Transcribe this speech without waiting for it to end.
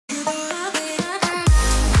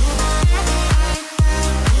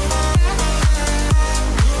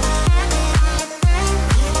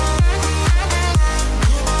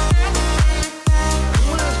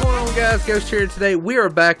guys, Ghost here today. We are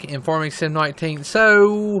back in Farming Sim 19.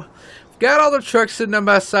 So, got all the trucks sitting down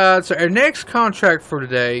by the side. So, our next contract for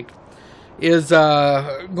today is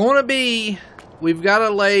going to be, we've got to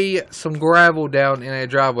lay some gravel down in a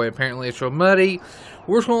driveway. Apparently, it's real muddy.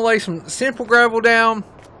 We're just going to lay some simple gravel down,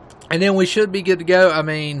 and then we should be good to go. I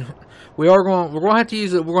mean, we're going to have to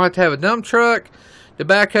use it. We're going to have a dump truck, the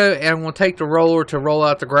backhoe, and I'm going to take the roller to roll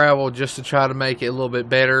out the gravel just to try to make it a little bit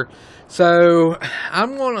better. So,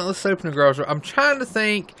 let's open the garage door. I'm trying to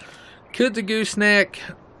think, could the gooseneck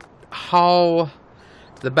haul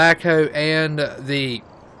the backhoe and the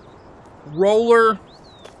roller?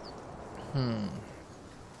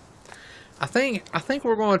 I think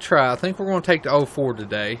we're going to try. I think we're going to take the 04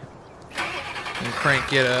 today and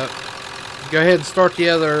crank it up. Go ahead and start the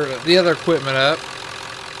other equipment up.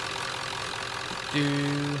 Go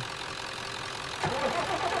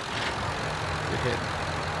ahead.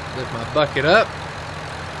 Lift my bucket up.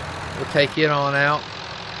 We'll take it on out.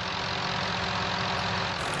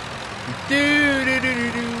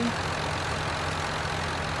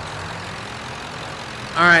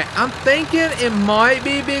 Alright, I'm thinking it might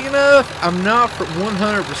be big enough. I'm not for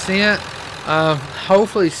 100%.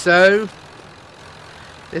 Hopefully so.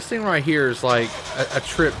 This thing right here is like a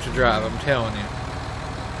trip to drive, I'm telling you.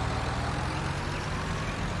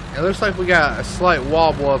 It looks like we got a slight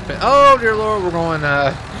wobble up in. Oh dear Lord, we're going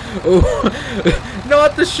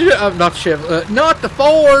not the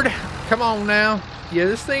Ford. Come on now. Yeah,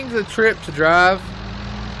 this thing's a trip to drive.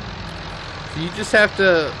 So you just have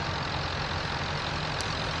to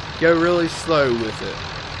go really slow with it.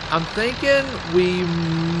 I'm thinking we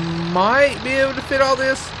might be able to fit all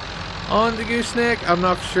this on the gooseneck. I'm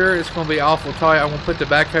not sure. It's going to be awful tight. I'm going to put the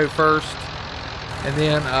backhoe first, and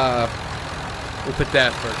then we'll put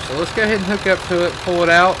that first. So let's go ahead and hook up to it, pull it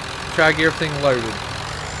out, try to get everything loaded.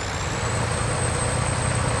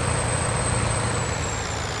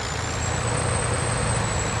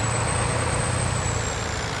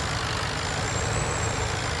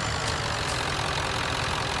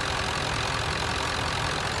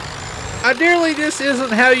 Ideally, this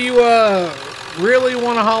isn't how you really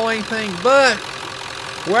want to haul anything, but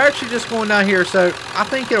we're actually just going down here, so I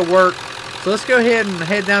think it'll work. So let's go ahead and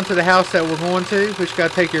head down to the house that we're going to, which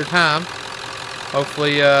got to take your time.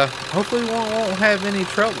 Hopefully we won't have any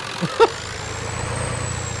trouble.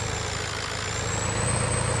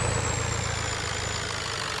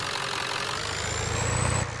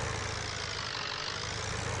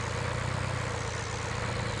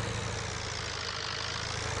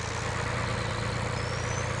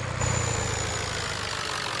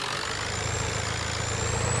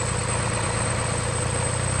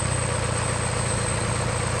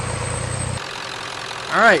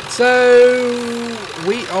 Alright, so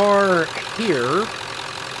we are here.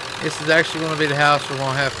 This is actually going to be the house we're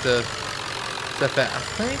going to have to step at. I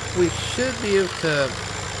think we should be able to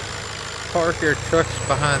park our trucks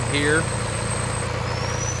behind here.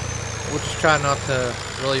 We'll just try not to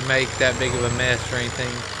really make that big of a mess or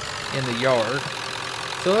anything in the yard.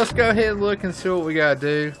 So let's go ahead and look and see what we got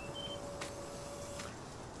to do.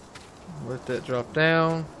 Let that drop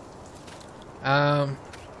down.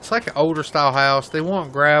 It's like an older style house. They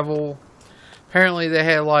want gravel. Apparently they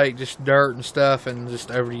had like just dirt and stuff, and just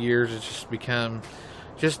over the years it's just become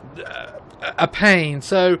just a pain.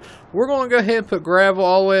 So we're going to go ahead and put gravel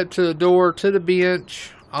all the way up to the door, to the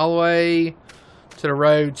bench, all the way to the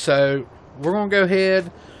road. So we're going to go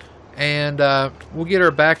ahead and we'll get our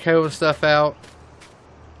backhoe and stuff out.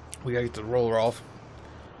 We got to get the roller off.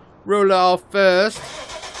 Roll it off first.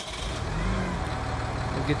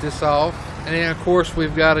 We'll get this off. And then, of course,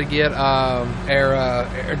 we've got to get our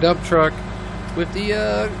dump truck with the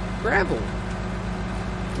gravel.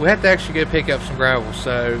 We have to actually go pick up some gravel,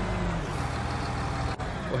 so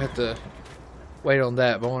we'll have to wait on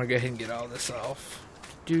that. But I want to go ahead and get all this off.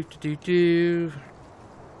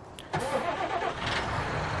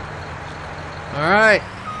 All right.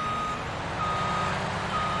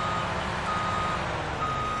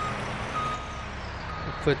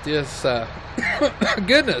 We'll put this.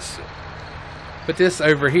 Goodness. Put this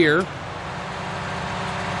over here,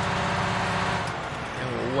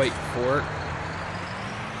 and we'll wait for it.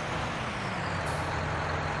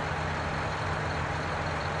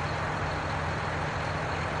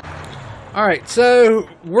 Alright, so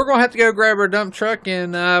we're going to have to go grab our dump truck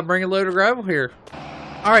and bring a load of gravel here.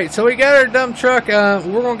 Alright, so we got our dump truck. We're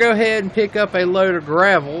going to go ahead and pick up a load of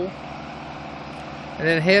gravel, and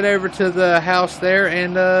then head over to the house there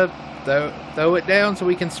and throw it down so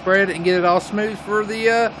we can spread it and get it all smooth for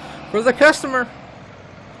the customer.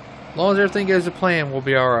 As long as everything goes to plan, we'll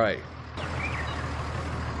be all right.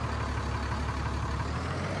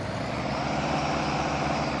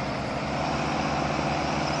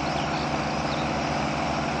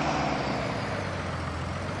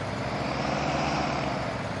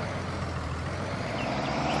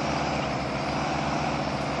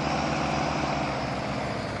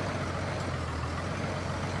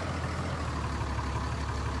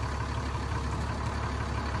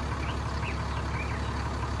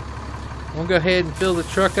 gonna go ahead and fill the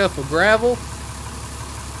truck up with gravel.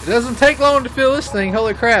 It doesn't take long to fill this thing.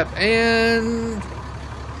 Holy crap! And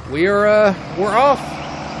we're off.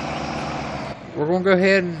 We're gonna go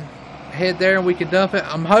ahead and head there, and we can dump it.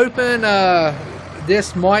 I'm hoping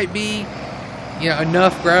this might be, you know,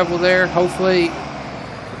 enough gravel there. Hopefully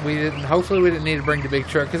we didn't need to bring the big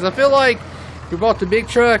truck, because I feel like if we bought the big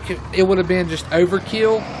truck, it would have been just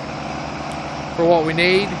overkill for what we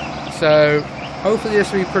need. So hopefully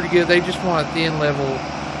this will be pretty good. They just want a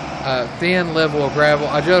thin level of gravel.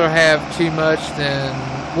 I'd rather have too much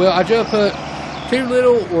than, well, I'd rather put too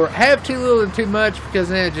little, or have too little than too much, because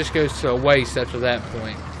then it just goes to a waste after that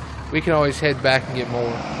point. We can always head back and get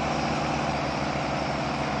more.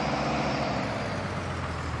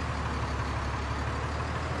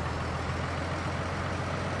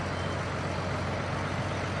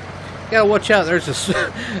 Gotta watch out. There's a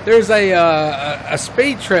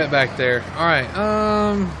speed trap back there. All right.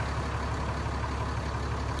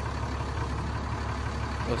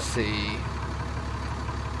 Let's see.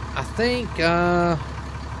 I think we're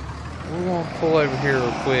gonna pull over here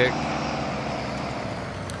real quick.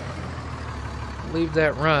 Leave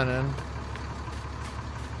that running.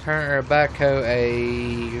 Turn our backhoe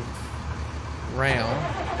around.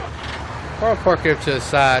 Or I'll park it to the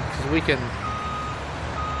side, because we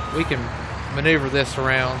can maneuver this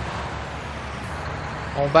around.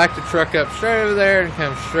 I'll back the truck up straight over there and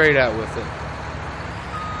come straight out with it.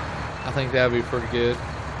 I think that would be pretty good.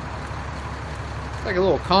 It's like a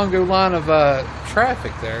little Congo line of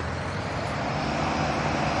traffic there.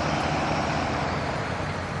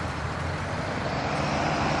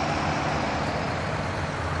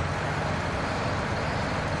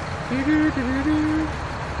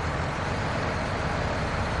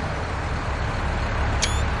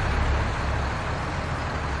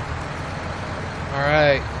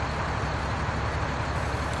 Alright,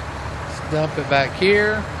 let's dump it back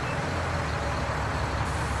here.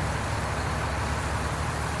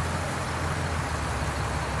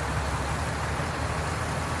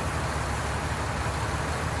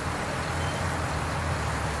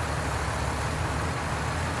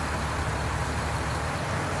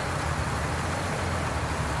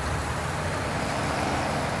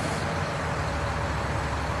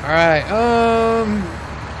 Alright,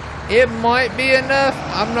 it might be enough.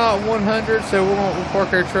 I'm not 100, so we'll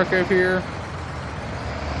park our truck over here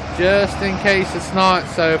just in case it's not.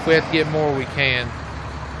 So if we have to get more, we can.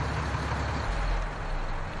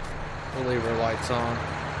 We'll leave our lights on.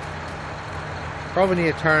 Probably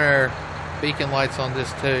need to turn our beacon lights on this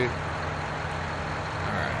too.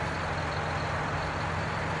 Alright.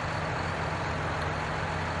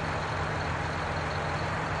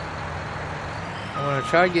 I'm going to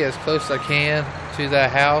try to get as close as I can to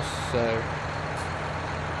that house, so.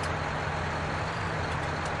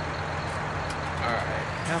 Alright,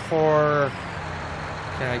 how far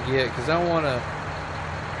can I get? Because I want to.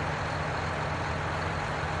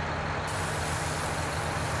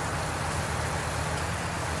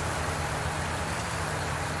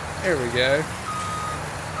 There we go.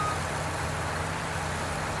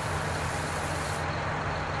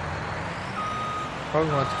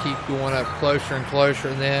 Probably want to keep going up closer and closer,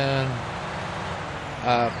 and then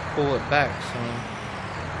pull it back some.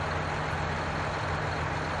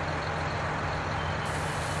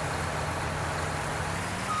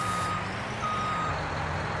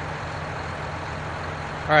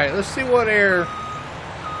 Alright, let's see what air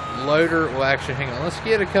loader will actually, hang on, let's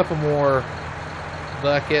get a couple more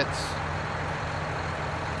buckets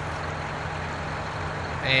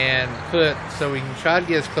and put, so we can try to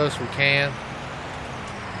get as close as we can.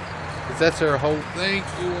 Because that's our whole thing.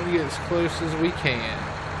 We want to get as close as we can.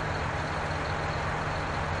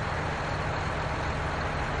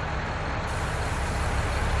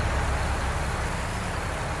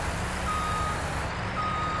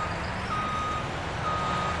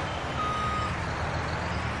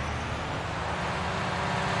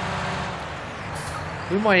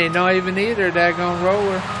 We might not even need our daggone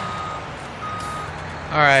roller.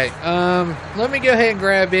 Alright, let me go ahead and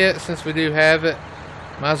grab it since we do have it.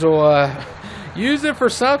 Might as well use it for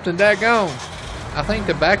something, daggone. I think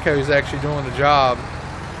the backhoe is actually doing the job.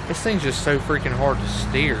 This thing's just so freaking hard to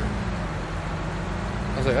steer.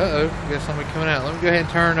 I was like, uh-oh, we got somebody coming out. Let me go ahead and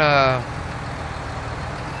turn a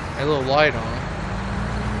little light on.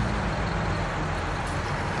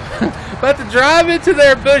 About to drive into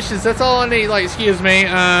their bushes. That's all I need. Like, excuse me.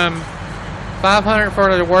 500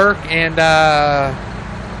 for the work, and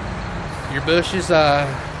your bushes.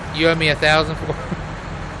 You owe me 1,000 for.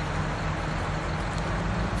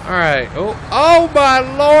 All right. Oh my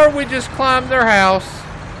Lord! We just climbed their house.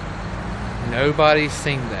 Nobody's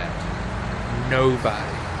seen that.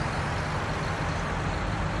 nobody.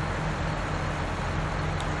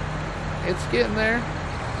 It's getting there.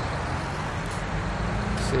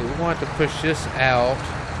 Let's see, we want to push this out.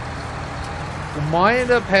 We might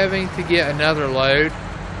end up having to get another load.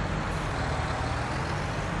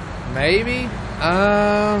 Maybe.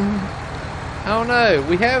 I don't know.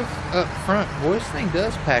 We have up front. Boy, this thing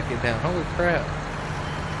does pack it down. Holy crap.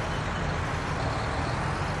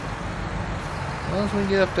 As long as we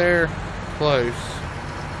get up there close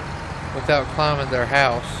without climbing their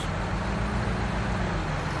house.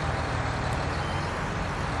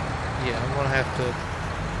 Yeah, I'm gonna have to.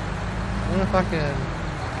 I wonder if I can.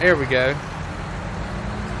 There we go.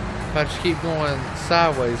 If I just keep going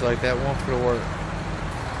sideways like that, won't it'll work.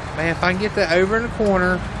 Man, if I can get that over in the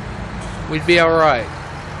corner, we'd be alright.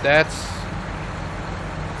 That's.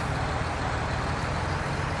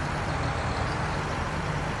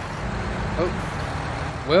 Oh.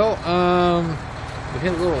 Well, we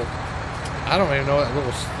hit a little. I don't even know what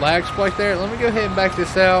little lag spike there. Let me go ahead and back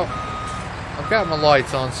this out. I've got my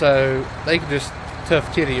lights on, so they can just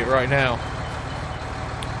tough kitty it right now.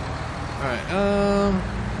 Alright,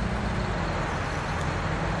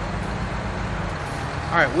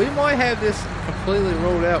 Alright, we might have this completely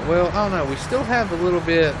rolled out. Well, I don't know. We still have a little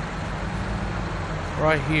bit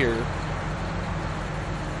right here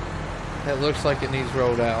that looks like it needs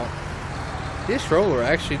rolled out. This roller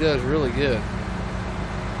actually does really good.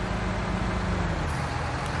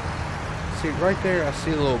 See, right there, I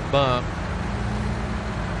see a little bump.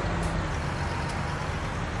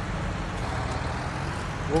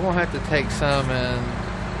 We're going to have to take some and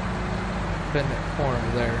put in that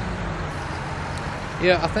corner there.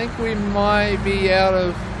 Yeah, I think we might be out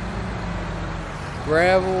of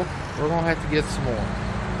gravel. We're going to have to get some more.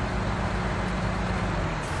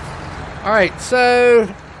 Alright, so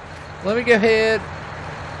let me go ahead,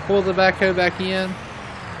 pull the backhoe back in.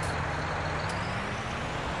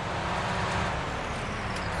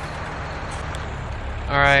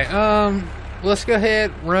 Alright, let's go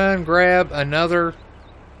ahead, run, grab another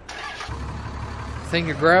thing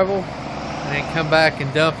of gravel, and then come back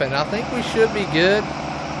and dump it. And I think we should be good.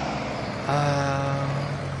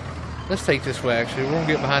 Let's take this way, actually. We're going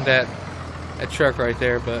to get behind that truck right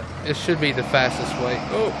there, but it should be the fastest way.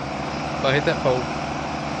 Oh, if I hit that pole.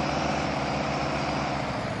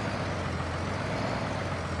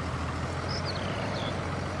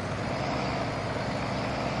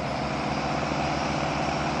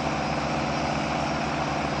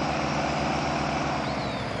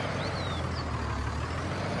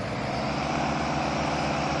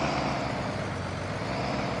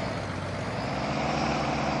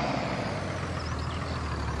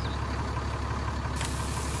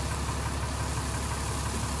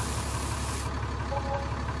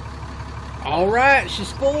 Alright,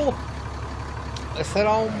 she's full. Let's head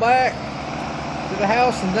on back to the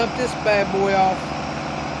house and dump this bad boy off.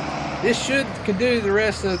 This could do the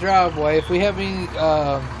rest of the driveway. If we have any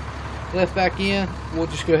left back in, we'll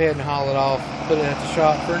just go ahead and haul it off, put it at the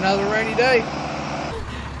shop for another rainy day.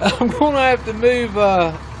 I'm going to have to move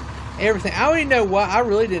everything. I don't even know why. I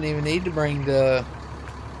really didn't even need to bring the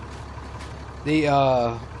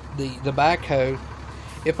backhoe.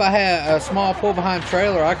 If I had a small pull-behind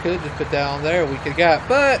trailer, I could just put that on there. We could got,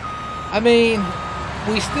 but I mean,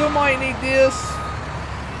 we still might need this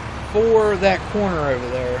for that corner over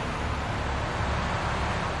there.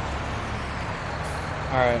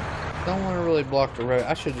 All right, don't want to really block the road.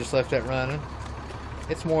 I should have just left that running.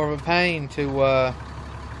 It's more of a pain to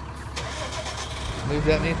move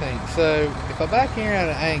that anything. So if I back here at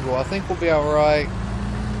an angle, I think we'll be all right.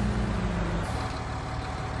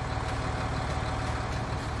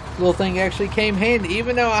 Little thing actually came handy,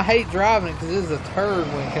 even though I hate driving it because it is a turd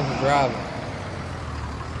when it comes to driving.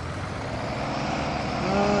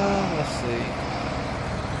 Let's see.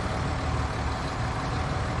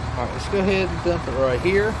 Alright, let's go ahead and dump it right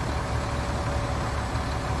here.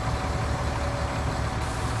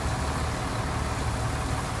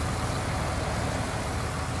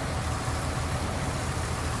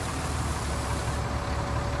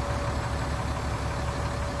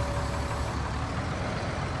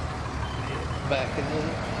 Back in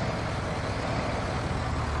it.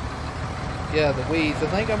 Yeah, the weeds. I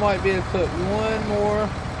think I might be able to put one more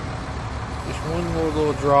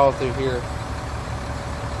little draw through here.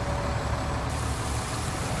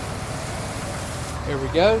 Here we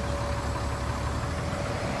go.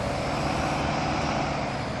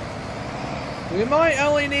 We might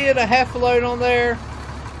only need a half a load on there,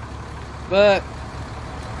 but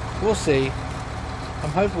we'll see.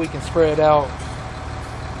 I'm hoping we can spread out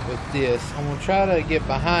with this. I'm going to try to get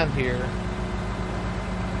behind here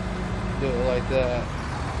do it like that.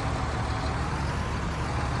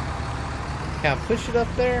 Can I push it up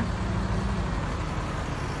there?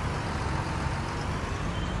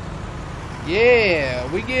 Yeah,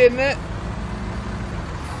 we getting it.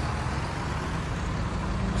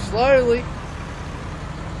 Slowly.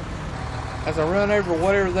 As I run over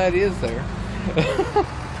whatever that is there.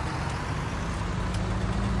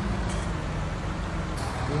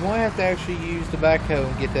 We might have to actually use the backhoe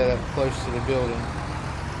and get that up close to the building.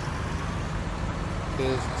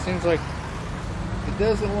 Because it seems like it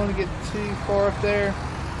doesn't want to get too far up there.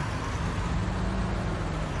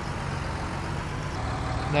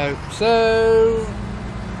 No, so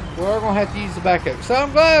we're going to have to use the backhoe. So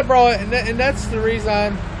I'm glad I brought it, and that's the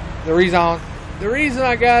reason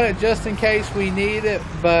I got it, just in case we need it.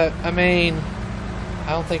 But I mean,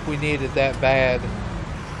 I don't think we need it that bad.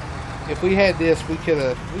 If we had this, we could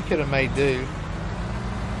have made do.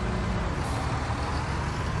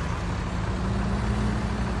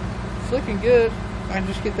 It's looking good. I can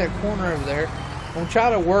just get that corner over there. I'm gonna try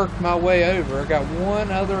to work my way over. I got one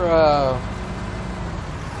other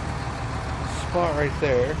spot right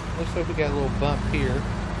there. Looks like we got a little bump here.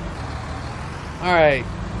 All right,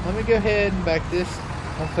 let me go ahead and back this.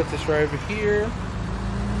 I'm gonna put this right over here.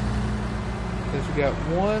 Because we got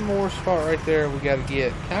one more spot right there we got to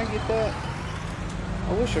get. Can I get that?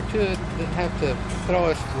 I wish I could. Didn't have to put all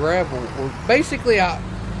this gravel. Or basically, a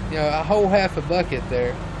whole half a bucket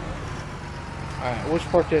there. Alright, we'll just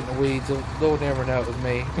park that in the weeds. They'll never know it was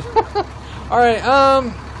me. Alright,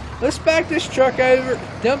 let's back this truck over.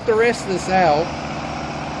 Dump the rest of this out.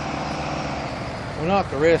 Well, not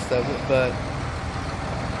the rest of it, but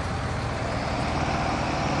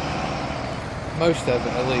most of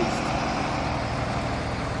it at least.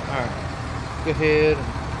 Alright, go ahead and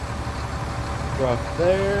drop it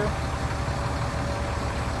there.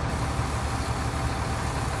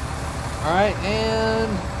 Alright,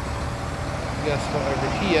 and we got a spot over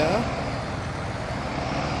here.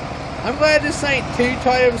 I'm glad this ain't too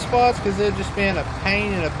tight of spots because it'll just been a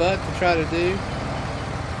pain in the butt to try to do.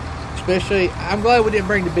 Especially, I'm glad we didn't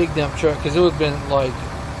bring the big dump truck because it would have been like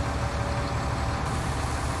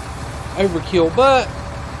overkill, but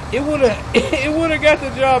it would have got the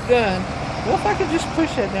job done. What if I could just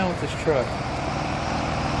push that down with this truck?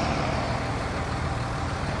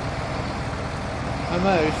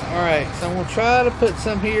 Almost. Alright, so I'm going to try to put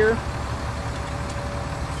some here.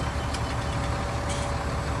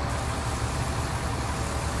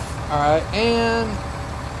 Alright, and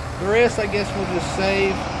the rest I guess we'll just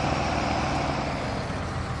save.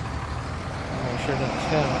 I'm not sure nothing's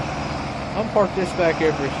coming. I'm going to park this back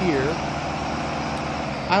over here.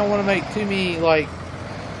 I don't want to make too many, like,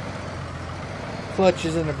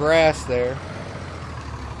 clutches in the grass there.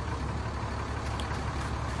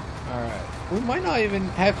 Alright. We might not even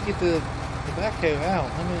have to get the backhoe out.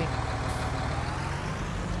 Let me...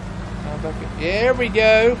 There we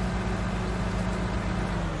go.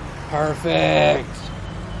 Perfect.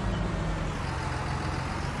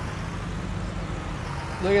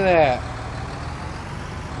 Look at that.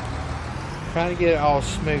 Trying to get it all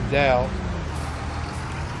smoothed out.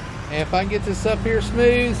 And if I can get this up here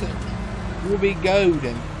smooth, we'll be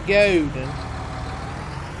golden. Golden.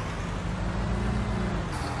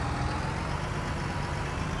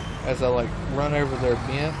 As I like run over their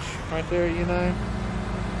bench right there, you know.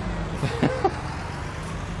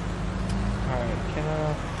 Alright, can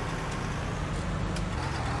I...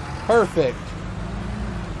 Perfect.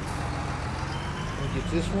 We'll get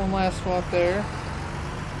this one last spot there.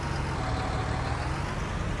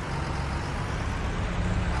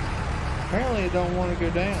 Apparently it don't want to go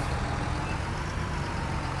down.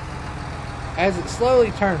 As it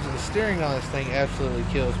slowly turns, the steering on this thing absolutely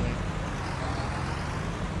kills me.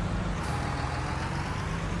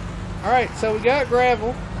 Alright, so we got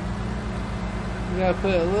gravel. We gotta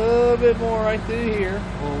put a little bit more right through here.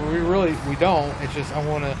 Well, we don't. It's just I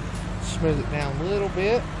want to smooth it down a little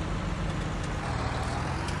bit.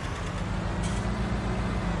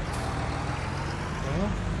 Well,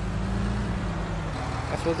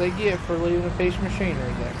 that's what they get for leaving a piece of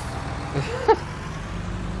machinery there.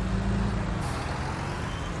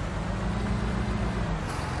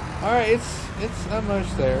 Alright, it's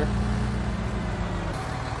almost there.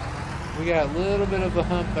 We got a little bit of a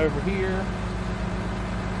hump over here.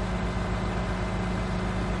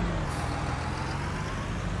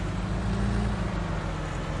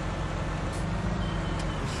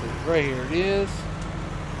 Let's see, right here it is.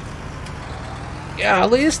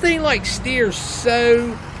 Golly, this thing like steers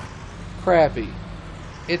so crappy.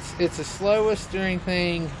 It's the slowest steering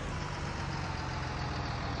thing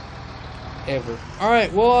ever.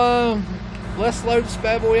 Alright, well, let's load this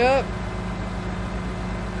bad boy up.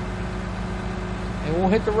 and we'll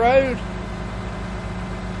hit the road.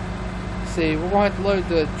 See, we're going to have to load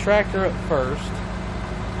the tractor up first.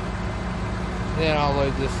 Then I'll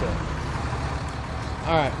load this up.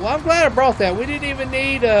 Alright, well, I'm glad I brought that. We didn't even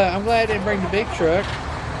need, I'm glad I didn't bring the big truck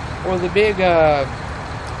or the big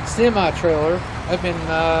semi-trailer. I've been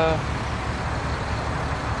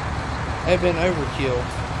overkill.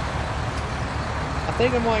 I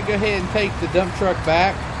think I'm going to go ahead and take the dump truck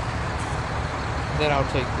back. Then I'll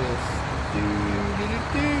take this.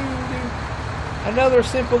 Another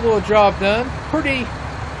simple little job done. Pretty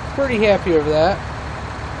happy over that.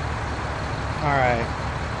 Alright.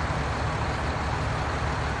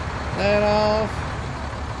 That off.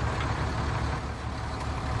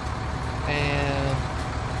 And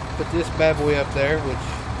put this bad boy up there,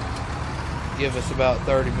 which give us about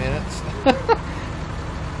 30 minutes.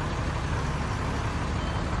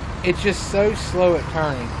 It's just so slow at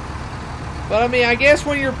turning. But I mean, I guess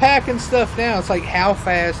when you're packing stuff down, it's like, how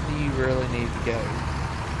fast do you really need to go?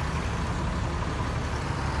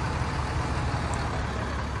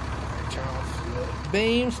 Turn off the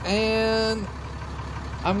beams, and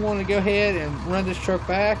I'm going to go ahead and run this truck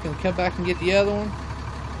back and come back and get the other one.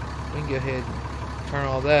 We can go ahead and turn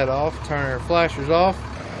all that off, turn our flashers off.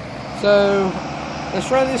 So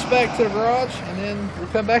let's run this back to the garage, and then we'll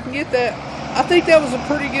come back and get that. I think that was a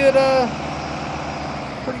pretty good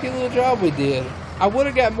little job we did. I would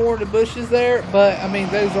have got more of the bushes there, but I mean,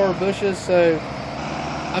 those are bushes, so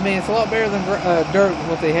I mean, it's a lot better than dirt than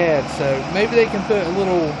what they had. So maybe they can put a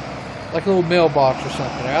little, like a little mailbox or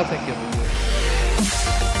something there. I think it'll be good.